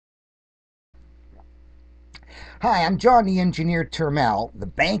Hi, I'm John the Engineer Turmel, the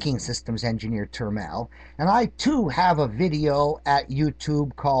banking systems engineer Turmel, and I too have a video at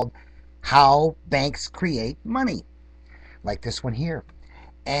YouTube called How Banks Create Money, like this one here.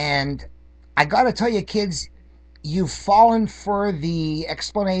 And I gotta tell you, kids, you've fallen for the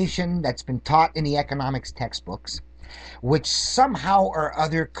explanation that's been taught in the economics textbooks, which somehow or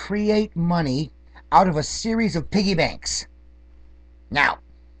other create money out of a series of piggy banks. Now,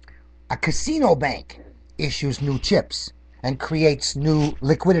 a casino bank issues new chips and creates new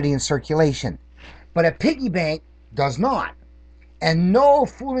liquidity in circulation, but a piggy bank does not. And no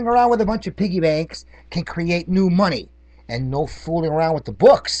fooling around with a bunch of piggy banks can create new money. And no fooling around with the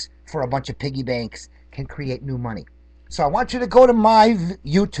books for a bunch of piggy banks can create new money. So I want you to go to my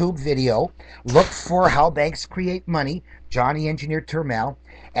YouTube video, look for How Banks Create Money, Johnny Engineer Turmel,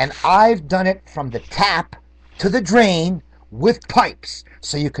 and I've done it from the tap to the drain with pipes,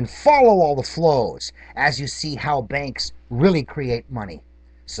 so you can follow all the flows as you see how banks really create money.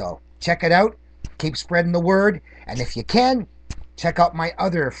 So check it out, keep spreading the word, and if you can, check out my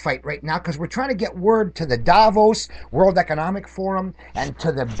other fight right now, because we're trying to get word to the Davos World Economic Forum and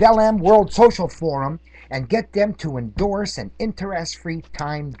to the Belém World Social Forum and get them to endorse an interest-free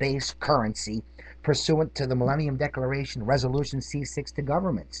time-based currency pursuant to the Millennium Declaration Resolution C6 to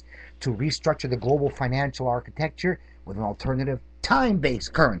governments to restructure the global financial architecture with an alternative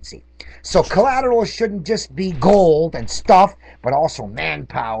time-based currency. So collateral shouldn't just be gold and stuff, but also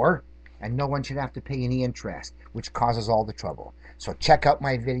manpower, and no one should have to pay any interest, which causes all the trouble. So check out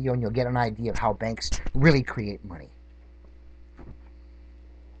my video and you'll get an idea of how banks really create money.